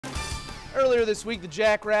Earlier this week, the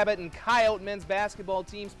Jackrabbit and Coyote men's basketball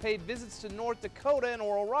teams paid visits to North Dakota and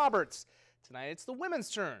Oral Roberts. Tonight, it's the women's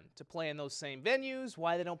turn to play in those same venues.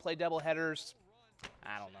 Why they don't play doubleheaders,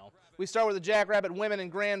 I don't know. We start with the Jackrabbit women in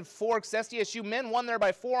Grand Forks. SDSU men won there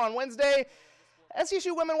by 4 on Wednesday.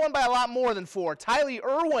 SDSU women won by a lot more than 4. Tylee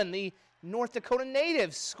Irwin, the North Dakota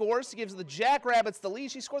native, scores. She gives the Jackrabbits the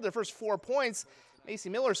lead. She scored their first 4 points. Macy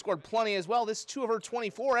Miller scored plenty as well. This 2 of her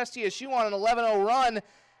 24. SDSU on an 11-0 run.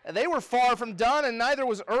 They were far from done, and neither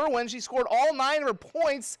was Irwin. She scored all 9 of her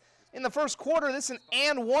points in the first quarter. This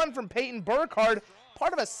and 1 from Peyton Burkhardt,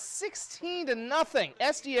 part of a 16-0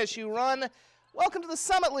 SDSU run. Welcome to the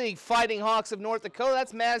Summit League, Fighting Hawks of North Dakota.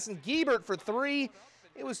 That's Madison Giebert for 3.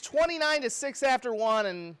 It was 29-6 after 1,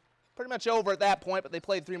 and pretty much over at that point, but they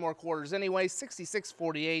played 3 more quarters anyway.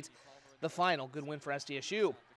 66-48, the final. Good win for SDSU.